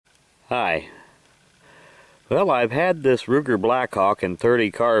Hi. Well, I've had this Ruger Blackhawk in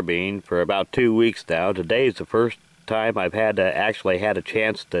 .30 carbine for about 2 weeks now. Today's the first time I've actually had a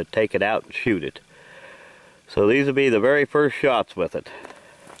chance to take it out and shoot it. So these will be the very first shots with it.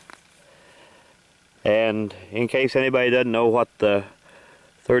 And in case anybody doesn't know what the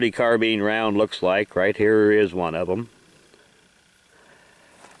 .30 carbine round looks like, right here is one of them.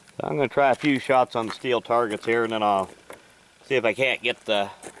 So I'm going to try a few shots on the steel targets here, and then I'll see if I can't get the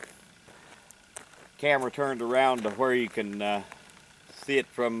camera turned around to where you can see it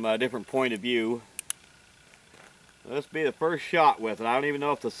from a different point of view. This will be the first shot with it. I don't even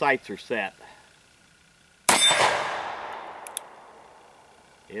know if the sights are set.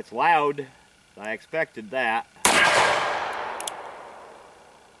 It's loud. I expected that.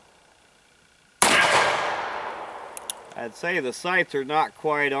 I'd say the sights are not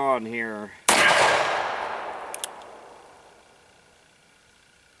quite on here.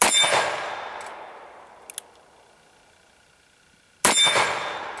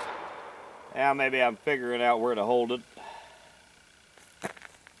 Now maybe I'm figuring out where to hold it.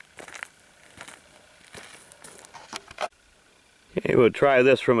 Okay, we'll try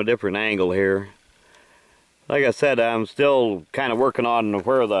this from a different angle here. Like I said, I'm still kind of working on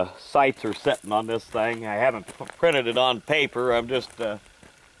where the sights are sitting on this thing. I haven't printed it on paper. I'm just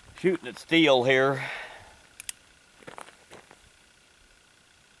shooting at steel here.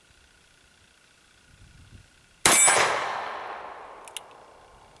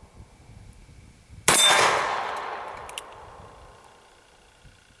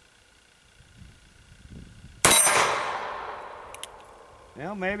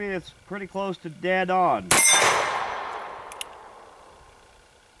 Well, maybe it's pretty close to dead on.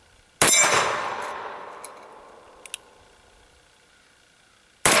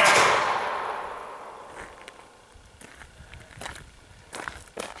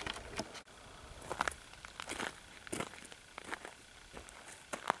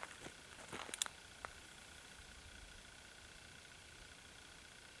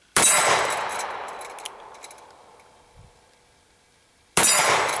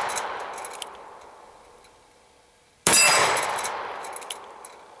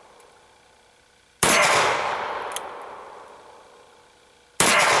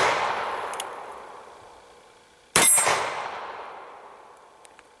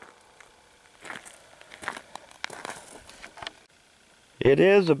 It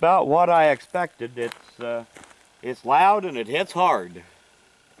is about what I expected. It's loud and it hits hard.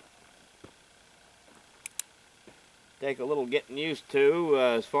 Take a little getting used to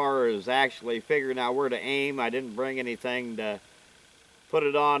as far as actually figuring out where to aim. I didn't bring anything to put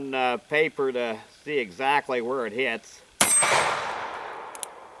it on paper to see exactly where it hits.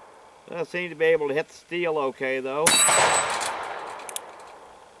 I seem to be able to hit the steel okay though.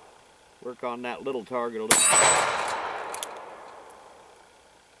 Work on that little target a little.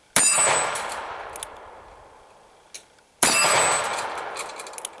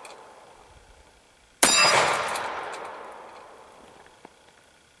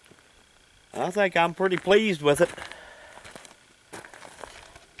 I think I'm pretty pleased with it.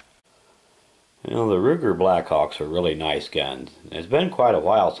 You know, the Ruger Blackhawks are really nice guns. It's been quite a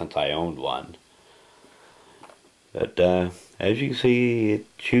while since I owned one. But as you can see, it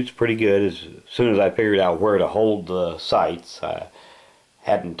shoots pretty good. As soon as I figured out where to hold the sights, I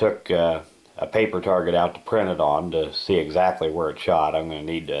hadn't took a paper target out to print it on to see exactly where it shot. I'm going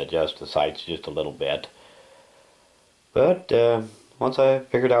to need to adjust the sights just a little bit. But once I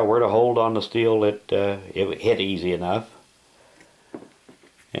figured out where to hold on the steel, it hit easy enough.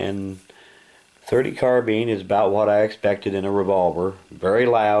 And .30 carbine is about what I expected in a revolver. Very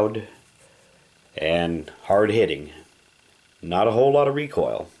loud and hard hitting. Not a whole lot of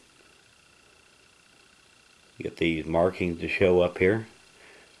recoil. Get these markings to show up here.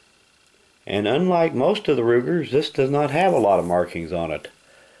 And unlike most of the Rugers, this does not have a lot of markings on it.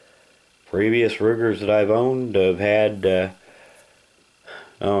 Previous Rugers that I've owned have had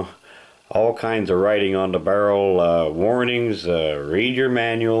all kinds of writing on the barrel, warnings, read your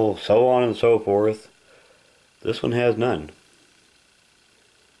manual, so on and so forth. This one has none.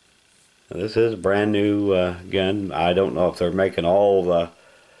 This is a brand new gun. I don't know if they're making all the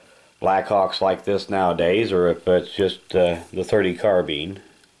Blackhawks like this nowadays, or if it's just the .30 carbine.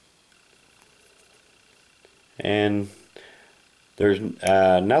 And there's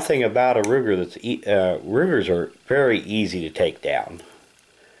nothing about a Ruger that's Rugers are very easy to take down.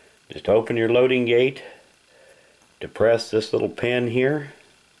 Just open your loading gate, depress this little pin here,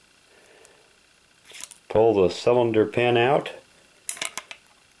 pull the cylinder pin out,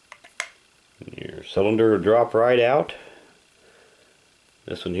 your cylinder will drop right out.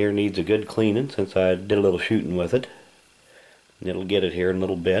 This one here needs a good cleaning since I did a little shooting with it. And it'll get it here in a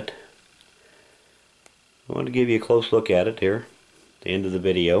little bit. I want to give you a close look at it here at the end of the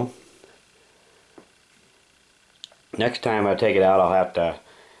video. Next time I take it out, I'll have to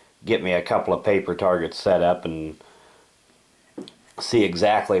get me a couple of paper targets set up and see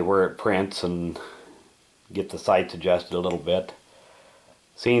exactly where it prints and get the sights adjusted a little bit.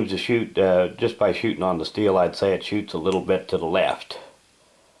 Seems to shoot, just by shooting on the steel, I'd say it shoots a little bit to the left.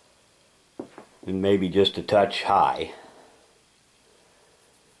 And maybe just a touch high.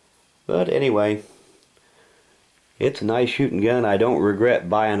 But anyway, it's a nice shooting gun. I don't regret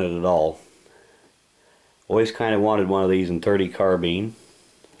buying it at all. Always kind of wanted one of these in .30 carbine.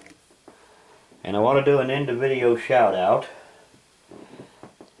 And I want to do an end of video shout out.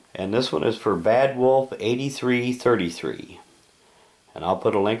 And this one is for Bad Wolf 8333. And I'll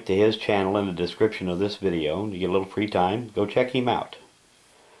put a link to his channel in the description of this video. You get a little free time, go check him out.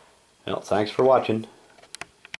 Well, thanks for watching.